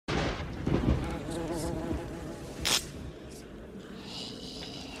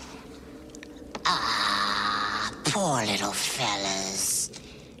poor little fellas.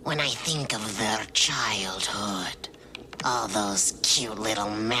 When I think of their childhood, all those cute little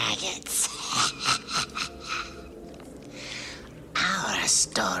maggots. Our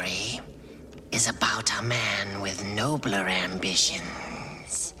story is about a man with nobler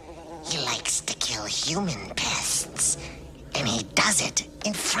ambitions. He likes to kill human pests, and he does it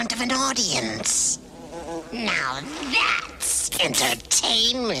in front of an audience. Now that's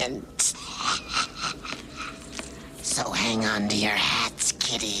entertainment. So hang on to your hats,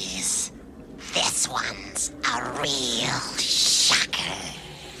 kiddies. This one's a real shocker.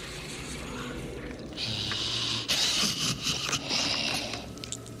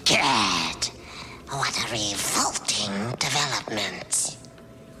 Good. What a revolting development.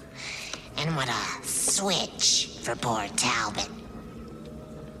 And what a switch for poor Talbot.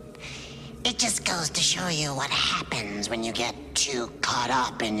 It just goes to show you what happens when you get too caught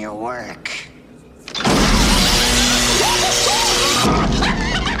up in your work.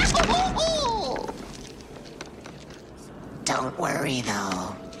 Don't worry,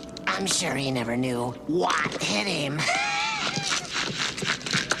 though. I'm sure he never knew what hit him.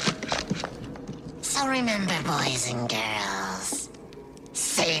 So remember, boys and girls,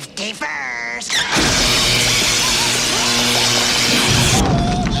 safety first.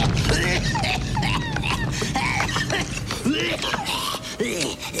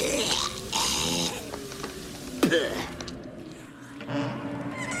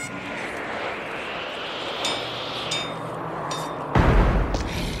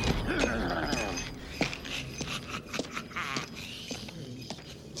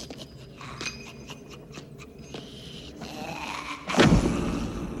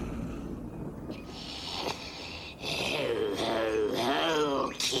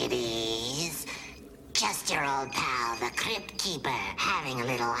 Kiddies, just your old pal, the Crypt Keeper, having a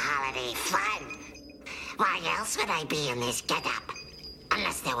little holiday fun. Why else would I be in this getup?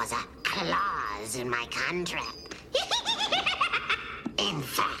 Unless there was a clause in my contract. In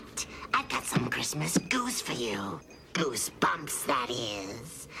fact, I've got some Christmas goose for you. Goosebumps, that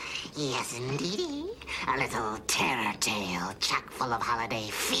is. Yes, indeedy. A little terror tale chock full of holiday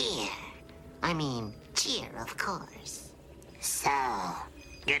fear. I mean, cheer, of course. So,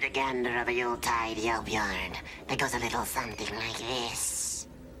 get a gander of a Yuletide Yelp yarn that goes a little something like this.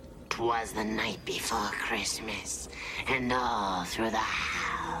 'Twas the night before Christmas, and all through the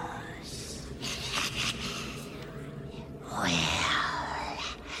house. Well,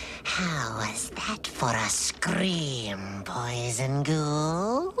 how was that for a scream, boys and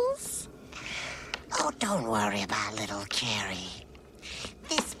ghouls? Oh, don't worry about little Carrie.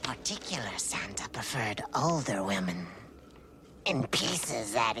 This particular Santa preferred older women. In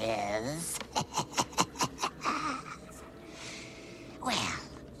pieces, that is. Well,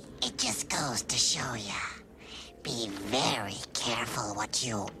 it just goes to show ya. Be very careful what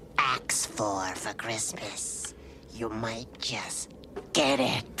you ask for Christmas. You might just get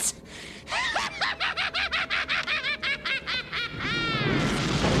it.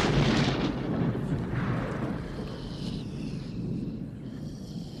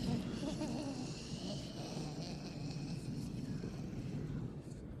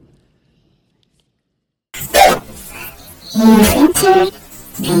 You've entered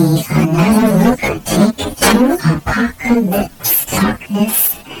the Another Look Take to Apocalypse Darkness.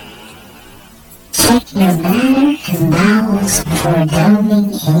 Check your bladder and bowels before delving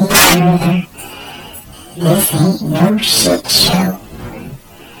any further. This ain't no shit show.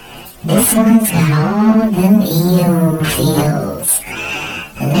 This one's got all them EO feels.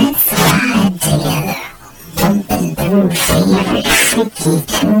 Let's vibe together, bumping through favorite freaky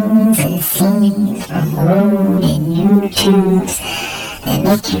tunes and scenes from old and new tunes that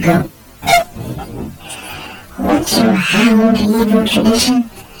make you go. What's your hallowed evil tradition?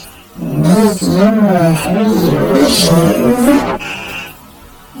 Make your 3 wishes.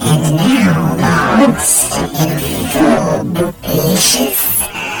 And now the host in full book delicious,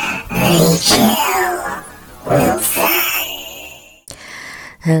 Rachel Wilson.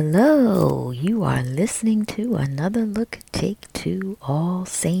 Hello, you are listening to another Look Take to All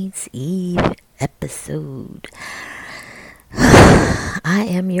Saints Eve episode. I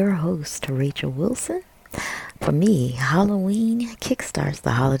am your host, Rachel Wilson. For me, Halloween kickstarts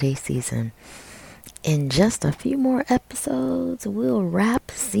the holiday season. In just a few more episodes, we'll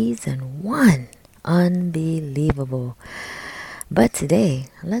wrap season 1. Unbelievable. But today,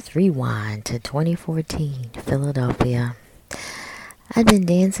 let's rewind to 2014, Philadelphia. I've been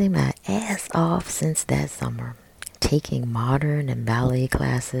dancing my ass off since that summer, taking modern and ballet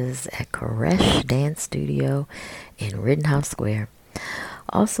classes at Koresh Dance Studio in Rittenhouse Square.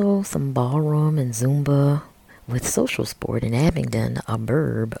 Also some ballroom and Zumba with Social Sport in Abingdon, a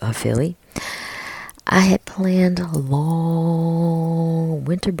burb of Philly. I had planned a long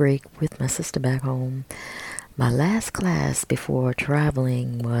winter break with my sister back home. My last class before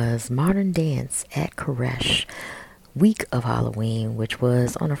traveling was Modern Dance at Koresh, week of Halloween, which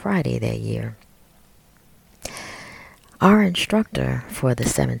was on a Friday that year. Our instructor for the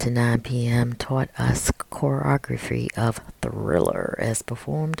 7 to 9 p.m. taught us choreography of Thriller as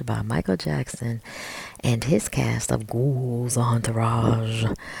performed by Michael Jackson and his cast of ghouls entourage.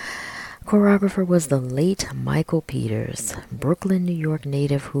 Choreographer was the late Michael Peters, Brooklyn, New York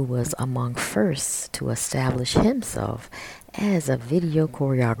native who was among first to establish himself as a video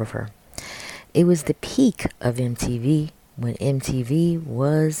choreographer. It was the peak of MTV when MTV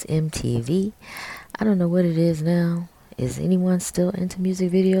was MTV. I don't know what it is now. Is anyone still into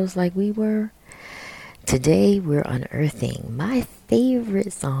music videos like we were? Today we're unearthing my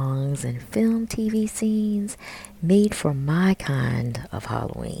favorite songs and film TV scenes made for my kind of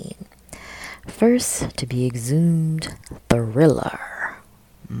Halloween. First to be exhumed, Thriller,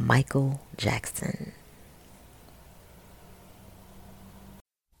 Michael Jackson.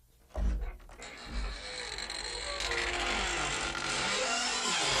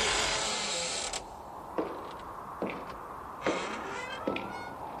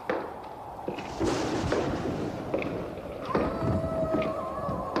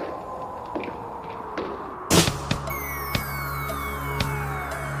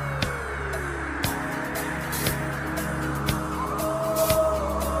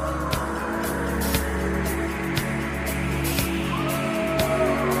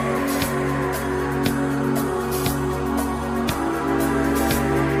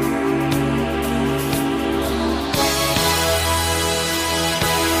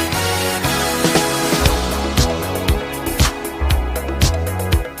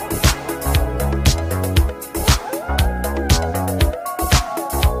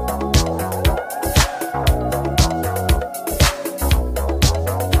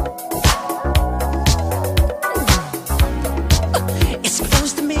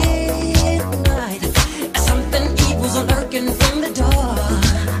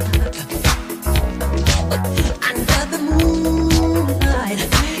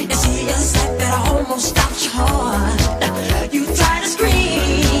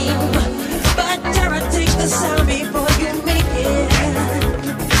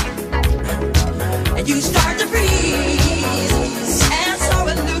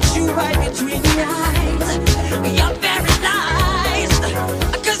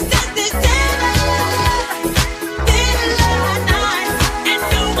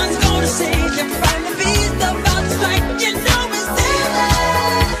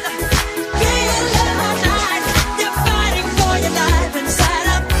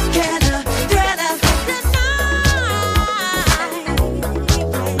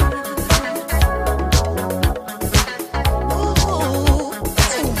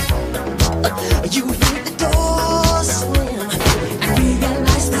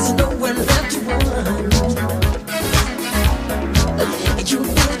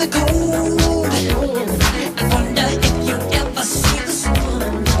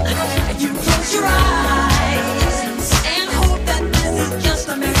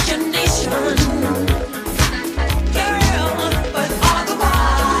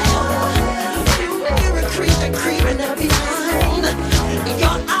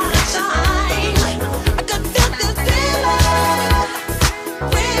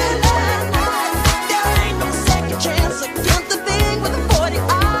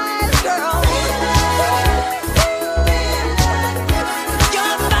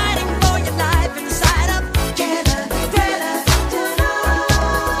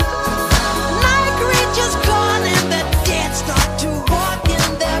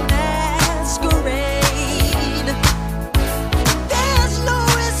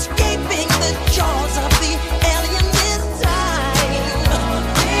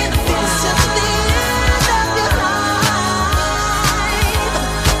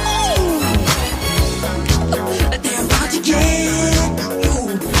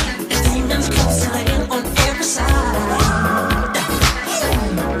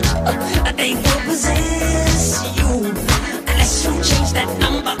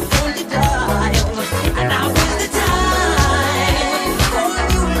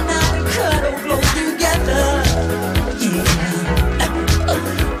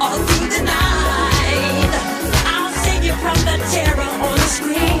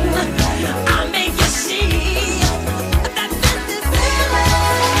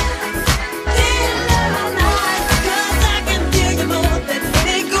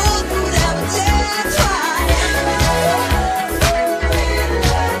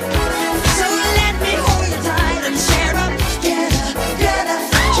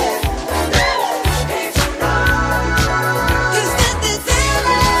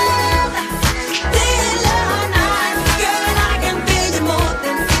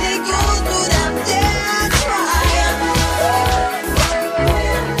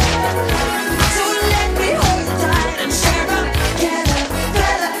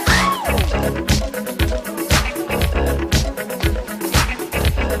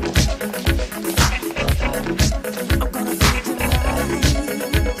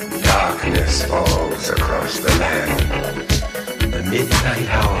 Darkness falls across the land. The midnight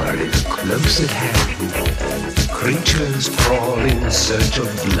hour is close at hand. Creatures crawl in search of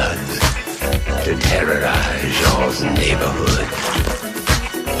blood to terrorize your neighborhood.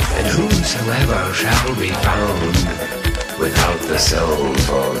 And whosoever shall be found without the soul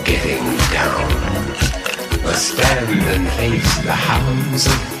for getting down must stand and face the hounds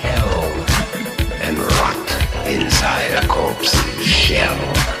of hell and rot inside a corpse's shell.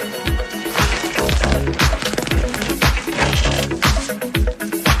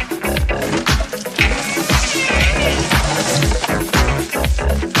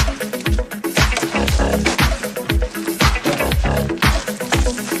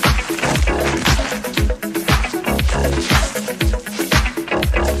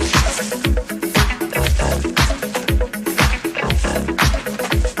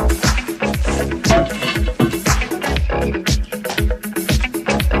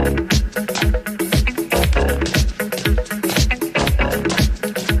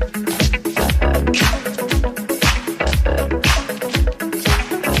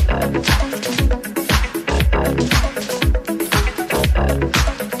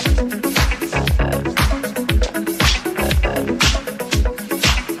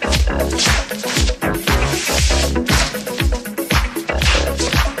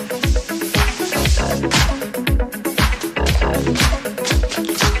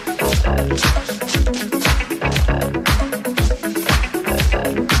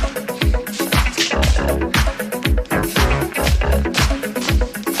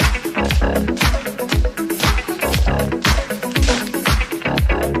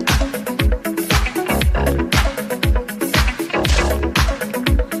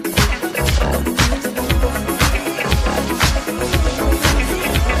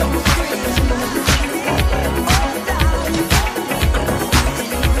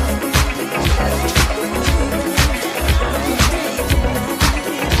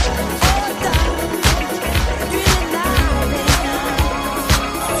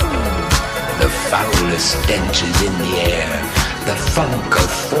 Stenches in the air, the funk of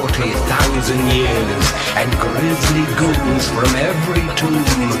 40,000 years, and grisly goons from every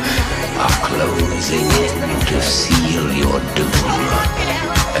tomb are closing in to seal your doom.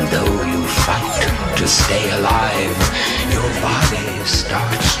 And though you fight to stay alive, your body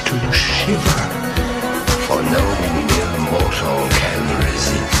starts to shiver, for no immortal can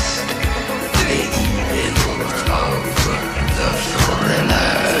resist the evil of the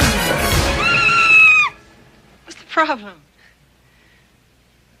thriller. Problem.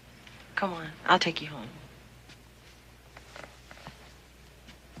 Come on, I'll take you home.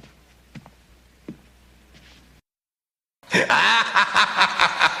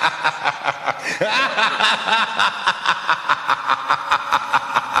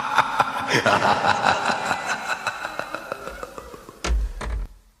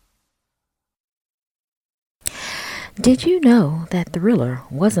 Did you know that Thriller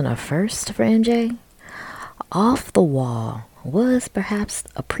wasn't a first for MJ? Off the Wall was perhaps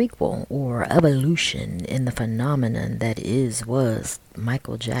a prequel or evolution in the phenomenon that was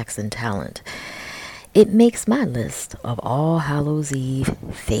Michael Jackson talent. It makes my list of All Hallows Eve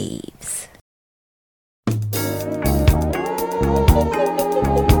faves.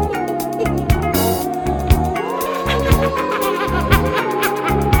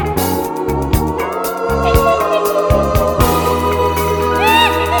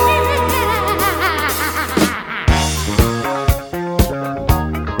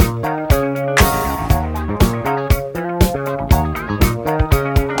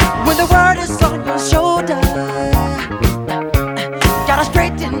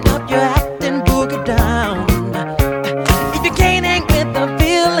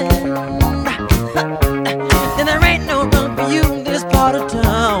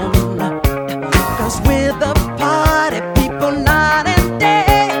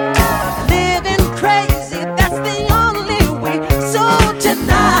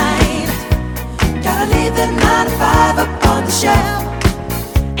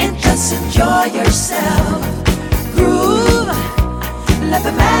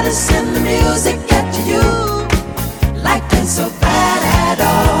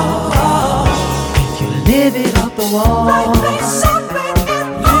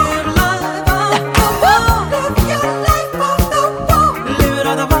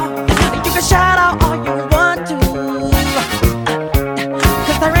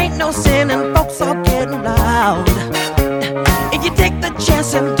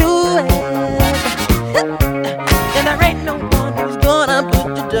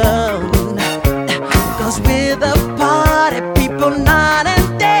 With a party, people night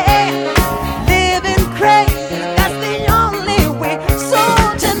and day.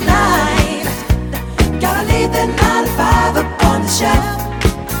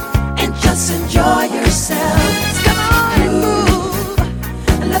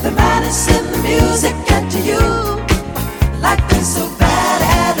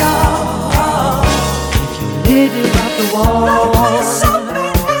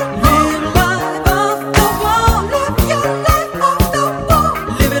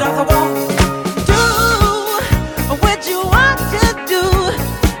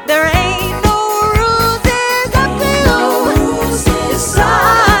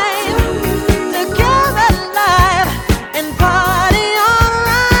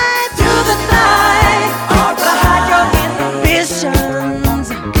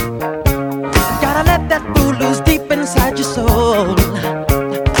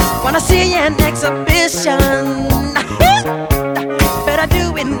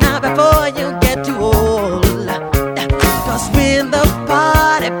 before you get too old. 'Cause with the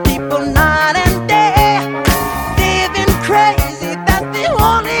party people night and day, living crazy, that's the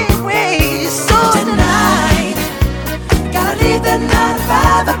only way. So tonight, gotta leave the 9 to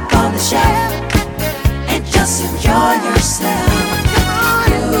 5 up on the shelf and just enjoy yourself. Come on,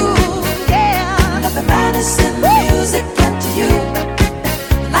 ooh, yeah. Let the madness in the music get to you.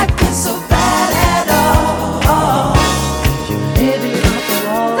 Life ain't so bad at all. Living off the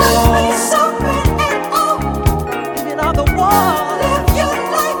wall. Life ain't so bad at all. Living off the wall. Live your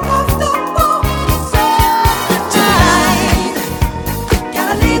life off the wall. So tonight,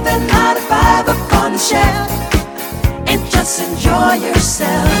 gotta leave the 9 to 5 up on the shelf and just enjoy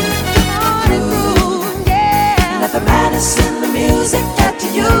yourself. Ooh, yeah. Let the madness in the music get to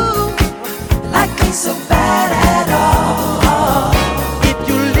you. Life ain't so bad at all. If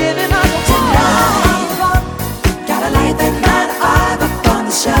you're living on the tonight, gotta lay the 9 to 5 up on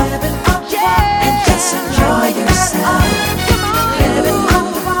the shelf and just enjoy yourself. Living on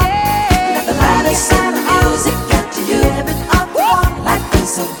the wall. Let the madness in the music get to you. Life ain't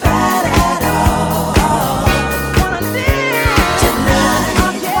so bad at all.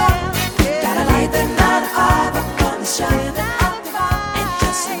 Tonight, gotta lay the 9 to 5 up on the shelf and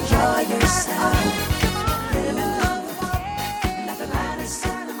just enjoy yourself. Living on the wall. Let the madness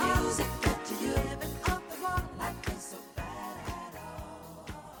in the music get to you. Life ain't so bad at all.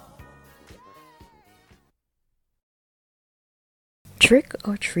 Trick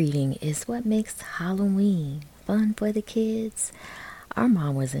or treating is what makes Halloween fun for the kids. Our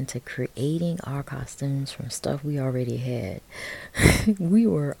mom was into creating our costumes from stuff we already had. We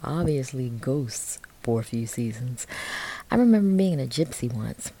were obviously ghosts for a few seasons. I remember being a gypsy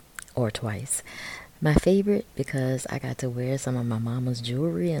once, or twice. My favorite because I got to wear some of my mama's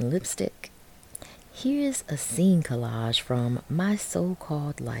jewelry and lipstick. Here's a scene collage from My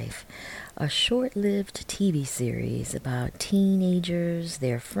So-Called Life, a short-lived TV series about teenagers,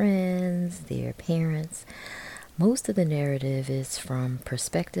 their friends, their parents. Most of the narrative is from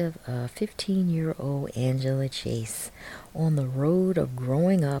perspective of 15-year-old Angela Chase on the road of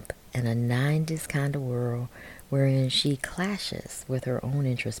growing up in a 90s kind of world wherein she clashes with her own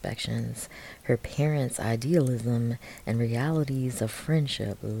introspections, her parents' idealism, and realities of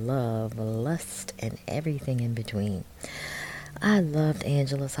friendship, love, lust, and everything in between. I loved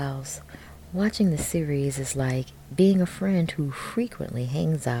Angela's house. Watching the series is like being a friend who frequently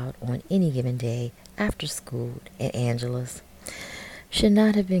hangs out on any given day after school at Angela's. Should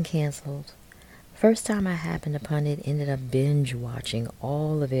not have been canceled. First time I happened upon it, ended up binge watching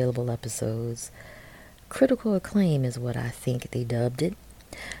all available episodes. Critical acclaim is what I think they dubbed it.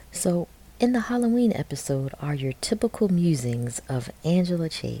 So, in the Halloween episode are your typical musings of Angela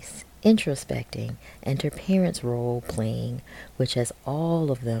Chase, introspecting, and her parents' role playing, which has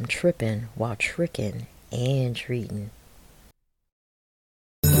all of them tripping while tricking and treating.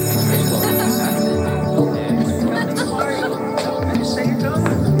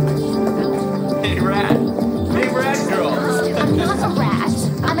 Hey, rat. Hey, rat girl. I'm not a rat.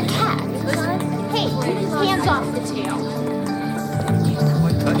 I'm a cat. Hey, hands off the tail.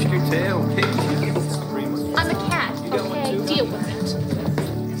 What touched your tail? I'm a cat. Okay, deal with it.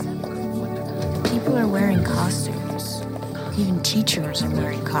 People are wearing costumes. Even teachers are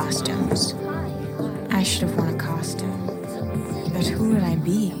wearing costumes. I should have worn a costume. But who would I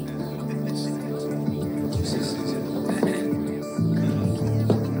be?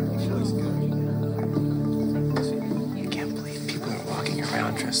 You can't believe people are walking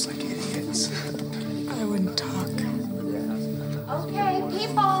around dressed like idiots. I wouldn't talk. Okay,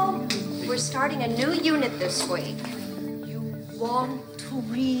 people, we're starting a new unit this week. You want to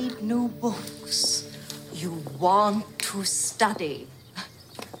read new books. You want to study.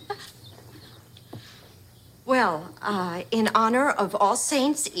 Well, in honor of All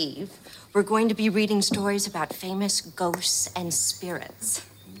Saints' Eve, we're going to be reading stories about famous ghosts and spirits.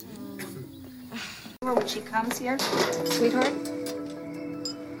 When she comes here, sweetheart?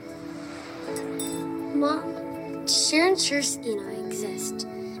 Mom, Sharon Chersky and I exist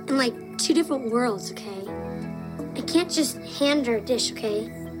in like 2 different worlds, okay? I can't just hand her a dish, okay?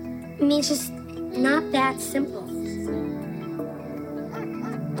 I mean, it's just not that simple.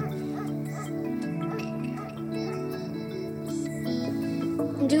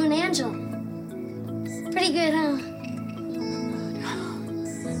 I'm doing Angela. Pretty good, huh?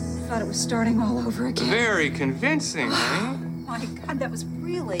 I thought it was starting all over again. Very convincing, eh? My God, that was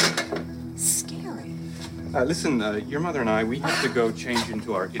really scary. Listen, your mother and I, we have to go change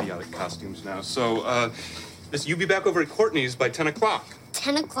into our idiotic costumes now. So, listen, you be back over at Courtney's by 10 o'clock.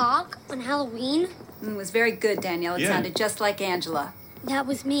 10 o'clock on Halloween? It was very good, Danielle. It Yeah. sounded just like Angela. That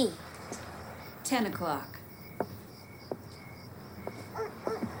was me. 10 o'clock.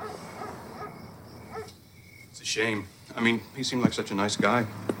 It's a shame. I mean, he seemed like such a nice guy.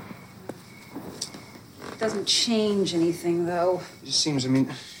 Doesn't change anything, though. It just seems, I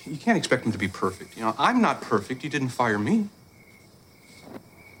mean, you can't expect him to be perfect. You know, I'm not perfect. He didn't fire me.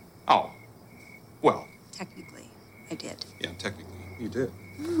 Oh. Well. Technically, I did. Yeah, technically, you did.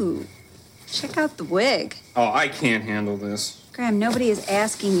 Ooh, check out the wig. Oh, I can't handle this. Graham, nobody is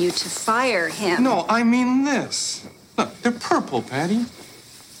asking you to fire him. No, I mean this. Look, they're purple, Patty.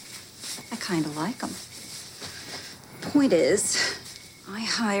 I kind of like them. Point is, I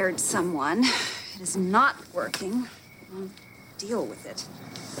hired someone. It is not working. I'll deal with it.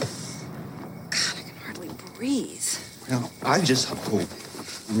 God, I can hardly breathe. Well, I just hope.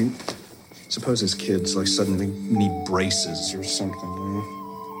 I mean, suppose his kids, like, suddenly need braces or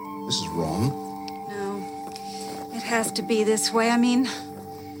something. This is wrong. No, it has to be this way. I mean,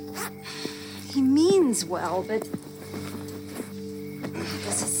 he means well, but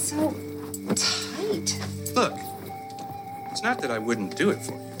this is so tight. Look, it's not that I wouldn't do it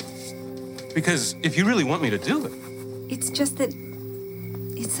for you. Because if you really want me to do it. It's just that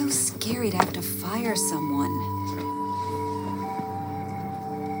it's so scary to have to fire someone.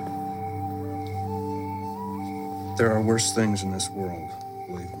 There are worse things in this world,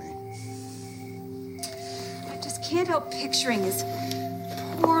 believe me. I just can't help picturing his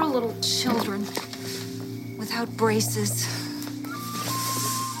poor little children without braces.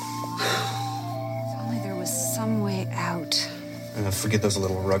 If only there was some way out. Forget those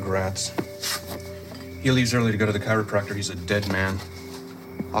little rugrats. He leaves early to go to the chiropractor. He's a dead man.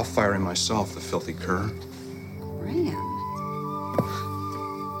 I'll fire him myself, the filthy cur. Graham.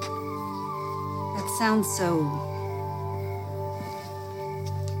 That sounds so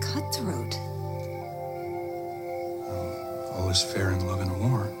cutthroat. All is fair in love and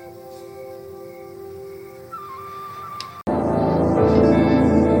war.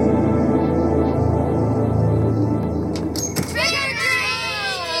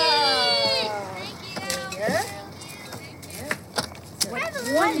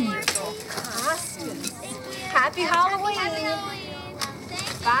 Wonderful costumes. Happy Halloween.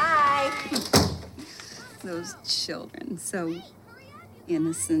 Bye. Those children, so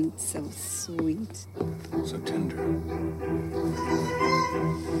innocent, so sweet. So tender.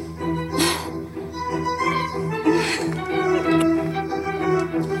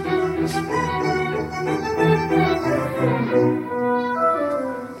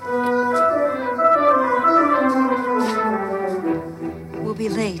 We'll be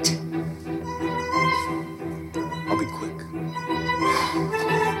late. I'll be quick.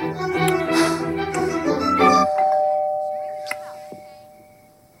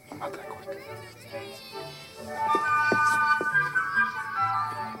 I'm not that quick.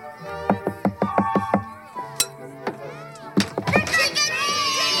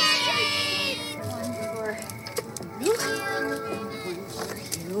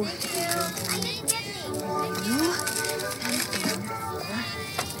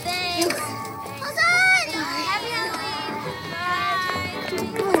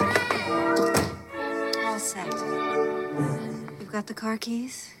 All set. You've got the car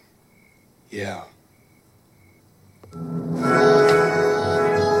keys? Yeah.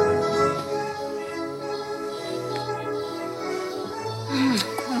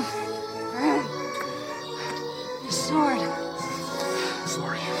 Your sword.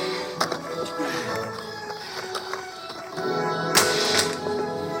 Sorry.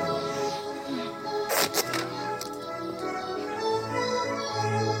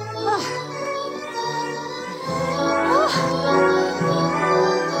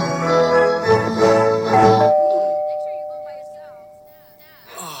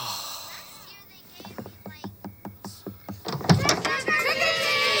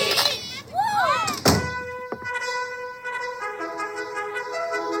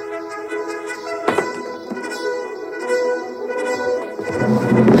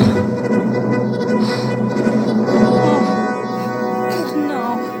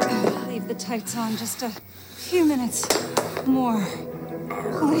 No. Leave the tights on just a few minutes more.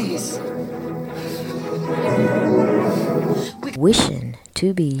 Please. Wishing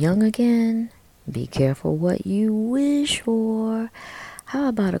to be young again? Be careful what you wish for. How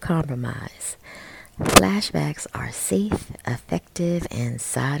about a compromise? Flashbacks are safe, effective, and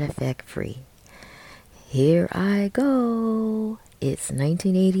side effect free. Here I go. It's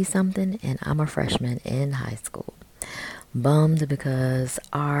 1980 something and I'm a freshman in high school. Bummed because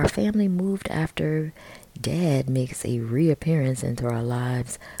our family moved after Dad makes a reappearance into our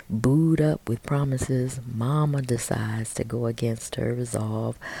lives, booed up with promises. Mama decides to go against her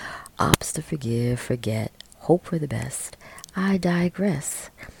resolve, opts to forgive, forget, hope for the best. I digress.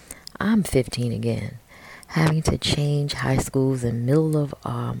 I'm 15 again. Having to change high schools in the middle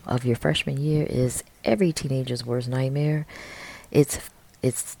of your freshman year is every teenager's worst nightmare. It's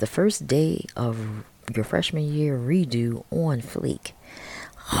the first day of your freshman year redo on fleek.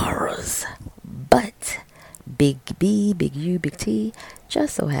 Horrors. But Big B, Big U, Big T,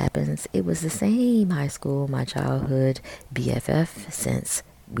 just so happens it was the same high school my childhood BFF since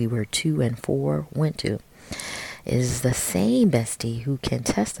we were 2 and 4 went to. Is the same bestie who can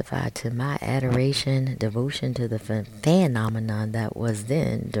testify to my adoration, devotion to the phenomenon that was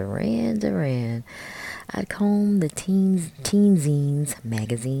then Duran Duran. I'd comb the teensies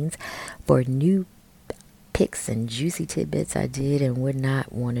magazines for new pics and juicy tidbits I did and would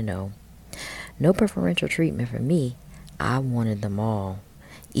not want to know. No preferential treatment for me. I wanted them all.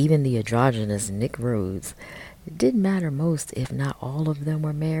 Even the androgynous Nick Rhodes. It didn't matter most if not all of them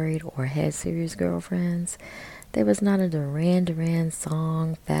were married or had serious girlfriends. There was not a Duran Duran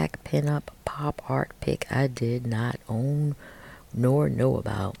song, fact, pinup, pop art pick I did not own nor know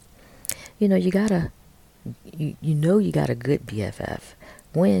about. You know you got a good BFF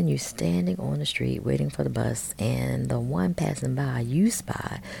when you're standing on the street waiting for the bus and the one passing by you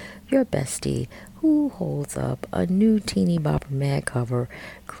spy your bestie who holds up a new Teeny Bopper mag cover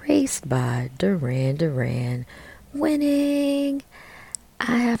graced by Duran Duran winning.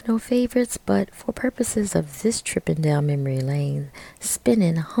 I have no favorites, but for purposes of this tripping down memory lane,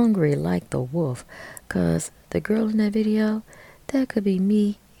 spinning hungry like the wolf, 'cause the girl in that video, that could be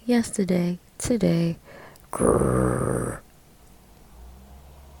me yesterday, today. Grrr.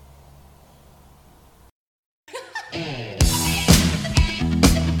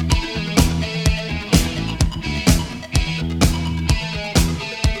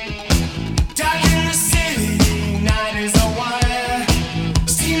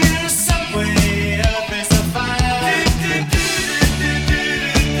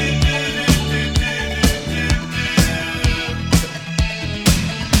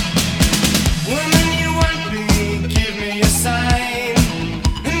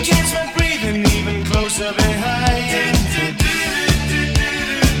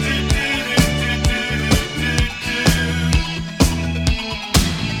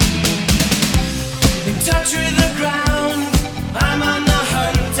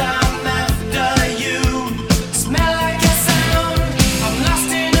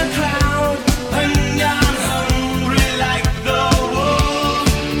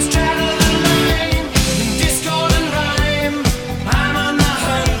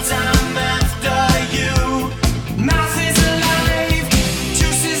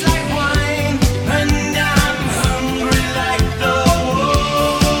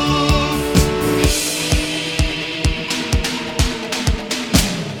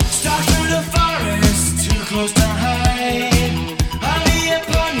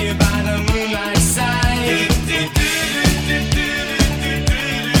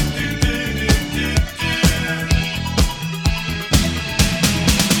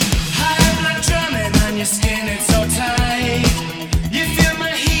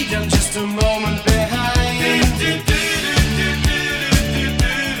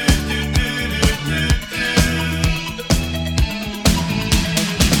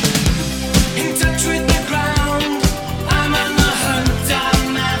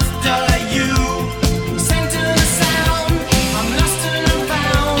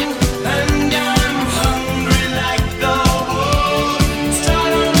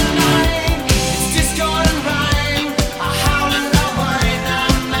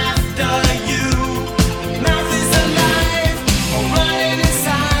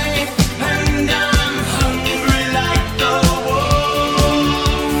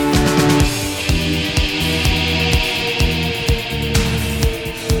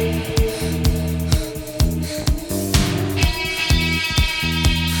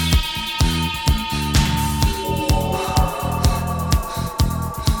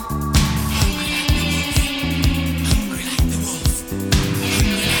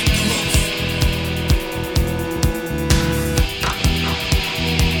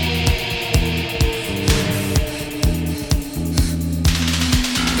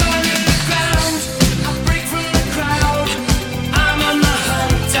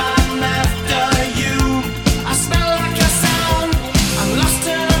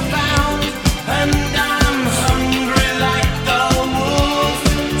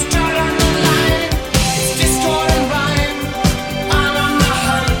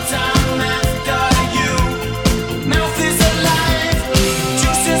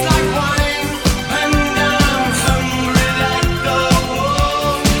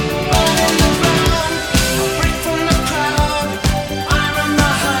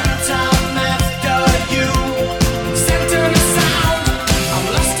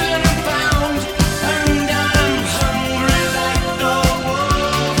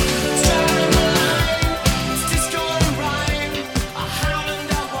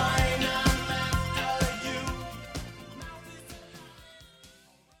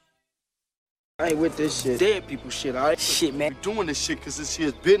 ain't with this shit. Dead people shit, all right? Shit, man. We're doing this shit because this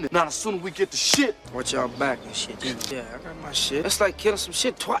here's business. Now, the sooner we get the shit. Watch y'all back and shit. Yeah, I got my shit. That's like killing some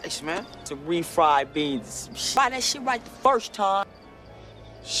shit twice, man. Some refried beans and some shit. Buy that shit right the first time.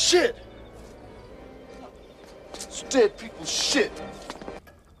 Shit! It's dead people's shit.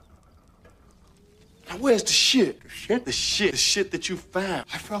 Now, where's the shit? The shit? The shit. The shit that you found.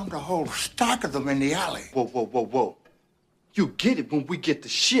 I found a whole stack of them in the alley. Whoa, whoa, whoa, whoa. You get it when we get the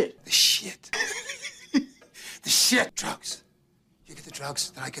shit. The shit. The shit. Drugs. You get the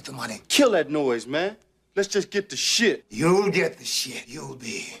drugs, then I get the money. Kill that noise, man. Let's just get the shit. You'll get the shit. You'll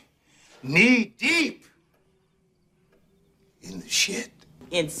be knee deep in the shit.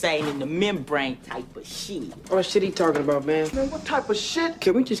 Insane in the membrane type of shit. What shit he talking about, man? Man, what type of shit?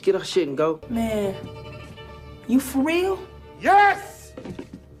 Can we just get our shit and go? Man, you for real? Yes!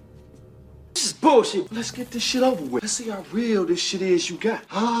 This is bullshit. Let's get this shit over with. Let's see how real this shit is you got.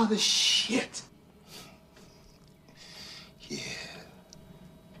 Ah, the shit. Yeah.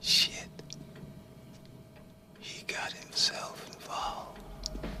 Shit. He got himself involved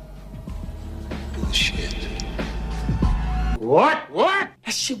in the shit. What? What?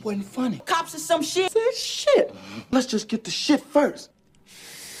 That shit wasn't funny. Cops or some shit. Say shit. Let's just get the shit first.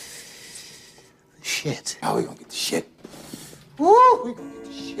 The shit. Now we gonna get the shit. Woo! We gonna get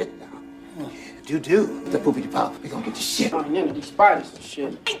the shit now. Yeah, do. The poopy pop. We gonna get the shit. Oh, none of these spiders and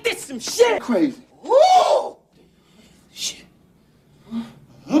shit. Ain't this some shit? Crazy. Woo! Shit.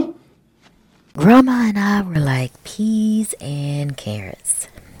 Grandma and I were like peas and carrots.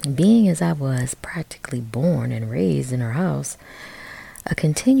 Being as I was practically born and raised in her house, a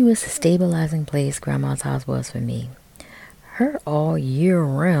continuous stabilizing place Grandma's house was for me. Her all year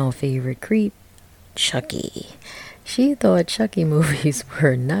round favorite creep, Chucky. She thought Chucky movies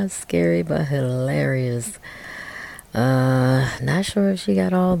were not scary but hilarious. Not sure if she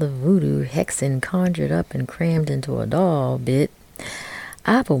got all the voodoo hexing conjured up and crammed into a doll bit.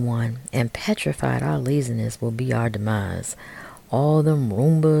 I, for one, am petrified our laziness will be our demise. All them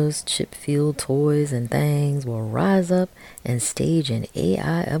Roombas, chip-filled toys and things will rise up and stage an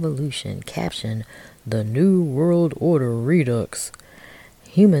AI evolution captioned The New World Order Redux.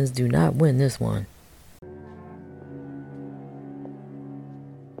 Humans do not win this one.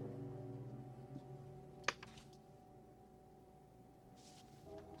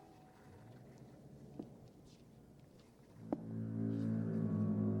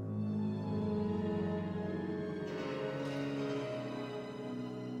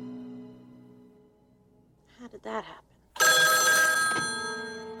 How did that happen?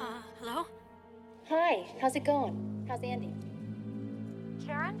 Hello? Hi, how's it going? How's Andy?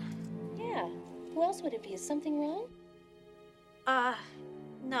 Karen? Yeah. Who else would it be? Is something wrong?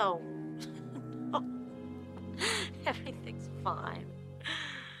 No. Everything's fine.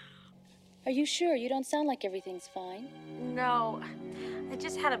 Are you sure? You don't sound like everything's fine. No. I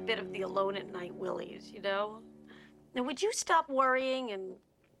just had a bit of the alone at night willies, you know? Now, would you stop worrying and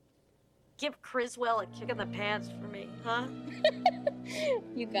give Criswell a kick in the pants for me, huh?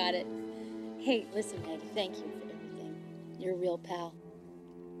 You got it. Hey, listen, Maggie, thank you for everything. You're a real pal.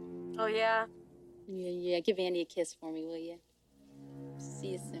 Oh, yeah? Yeah, give Andy a kiss for me, will you? See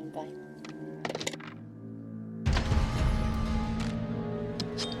you soon, bye.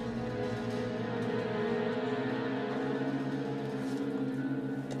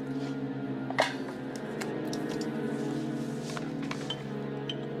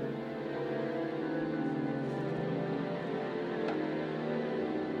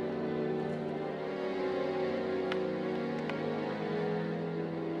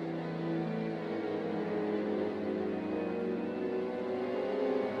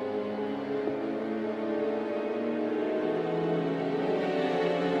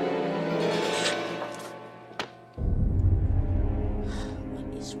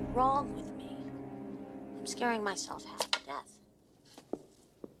 Wrong with me? I'm scaring myself half to death.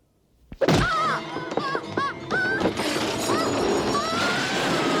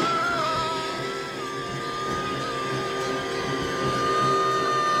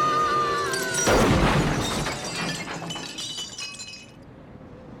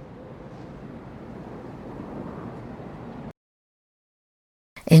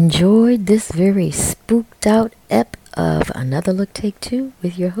 Enjoyed this very spooked out ep of Another Look Take Two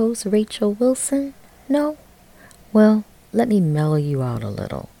with your host Rachel Wilson? No? Well, let me mellow you out a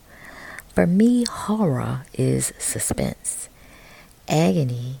little. For me, horror is suspense.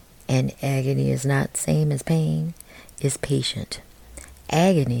 Agony, and agony is not same as pain, is patient.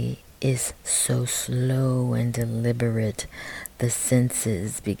 Agony is so slow and deliberate. The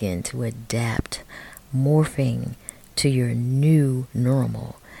senses begin to adapt, morphing to your new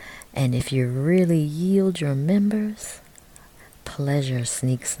normal. And if you really yield your members, pleasure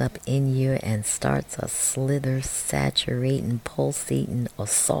sneaks up in you and starts a slither, saturating, pulsating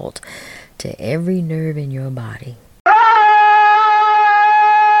assault to every nerve in your body.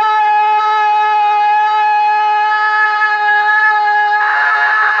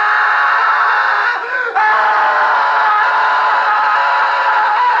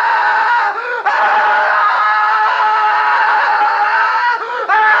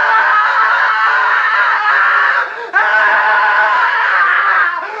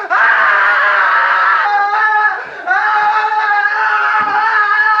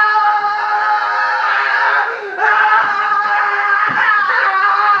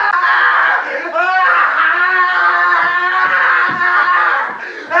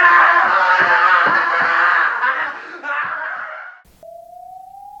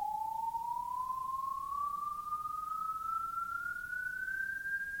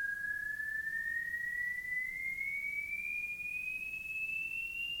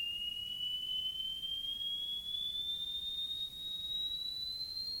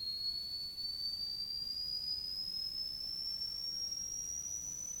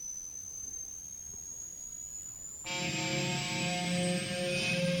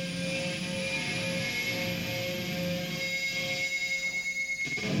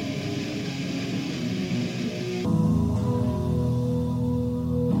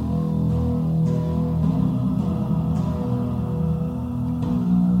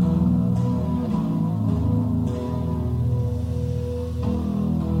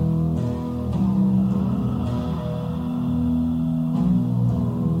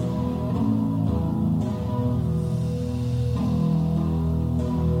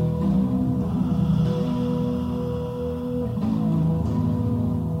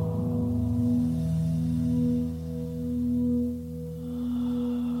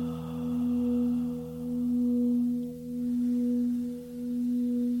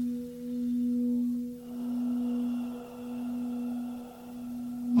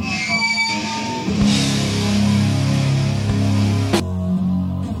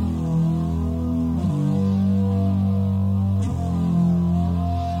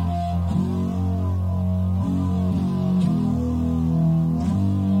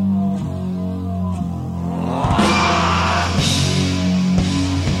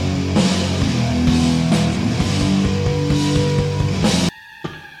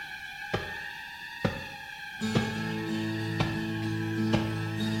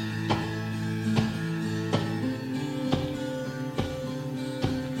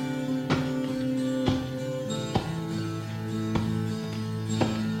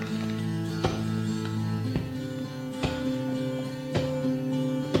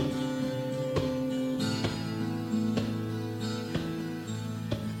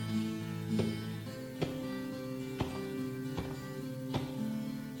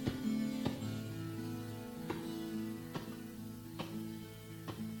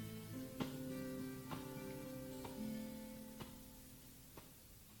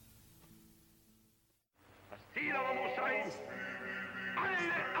 Ziel aber muss sein,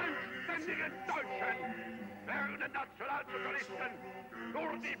 alle anständigen Deutschen werden Nationalsozialisten.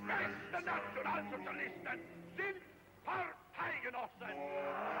 Nur die besten Nationalsozialisten sind Parteigenossen.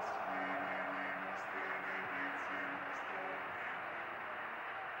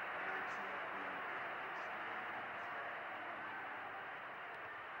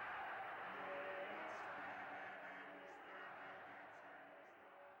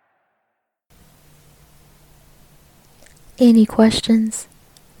 Any questions?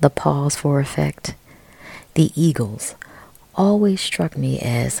 The pause for effect. The Eagles always struck me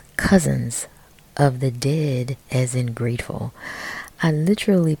as cousins of the dead, as in grateful. I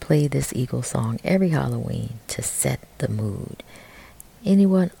literally play this Eagle song every Halloween to set the mood.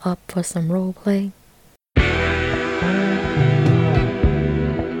 Anyone up for some role play?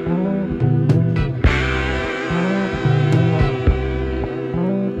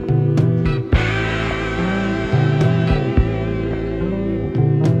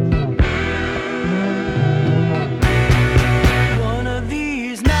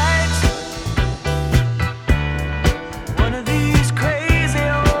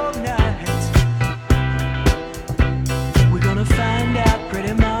 Find out,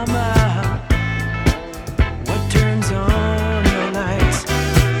 pretty mama,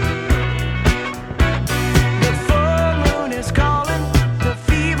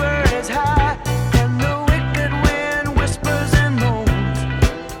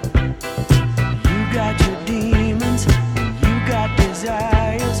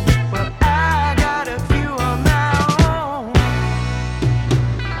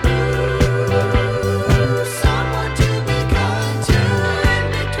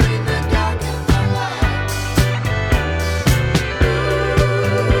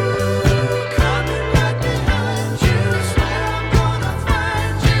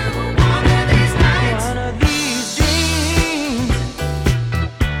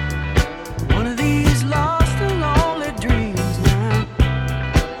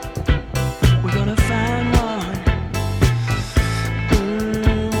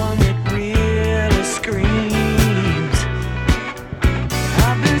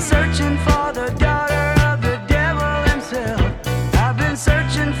 I've been searching for the daughter of the devil himself. I've been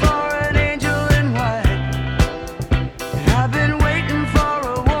searching for an angel in white. And I've been waiting for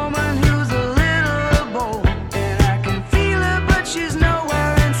a woman who's a little bold. And I can feel her, but she's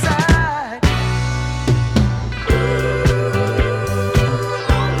nowhere inside.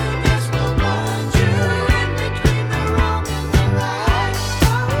 Loneliness will bind you in between the wrong and the right.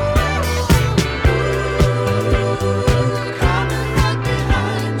 Coming right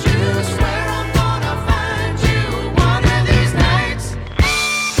behind you. Swear I'm gonna find you one of these nights.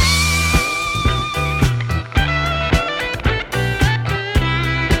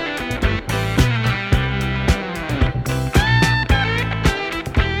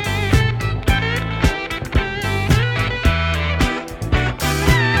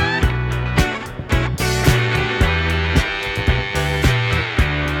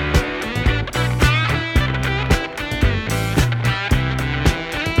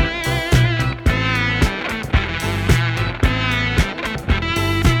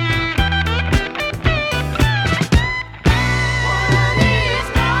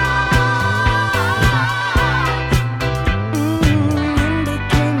 In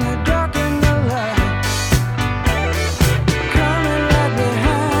between the dark and the light. Coming right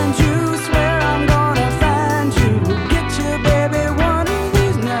behind you. Swear I'm gonna find you. Get you, baby, one of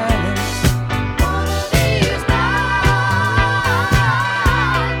these nights. One of these nights.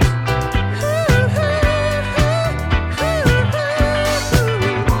 One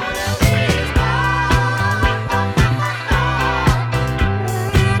of these nights.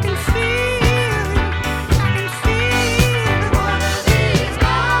 I can feel one of these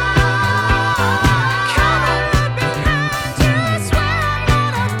nights. Coming right behind you. Swear I'm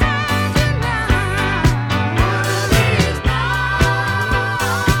gonna find you now. One of these nights.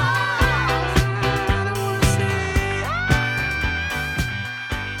 I don't wanna say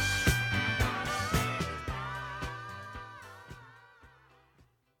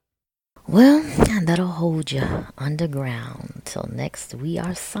Well, that'll hold you underground till next we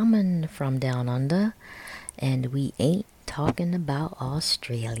are summoned from down under, and we ain't talking about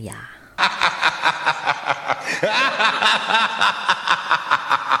Australia. Ha ha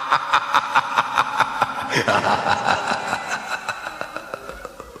ha ha!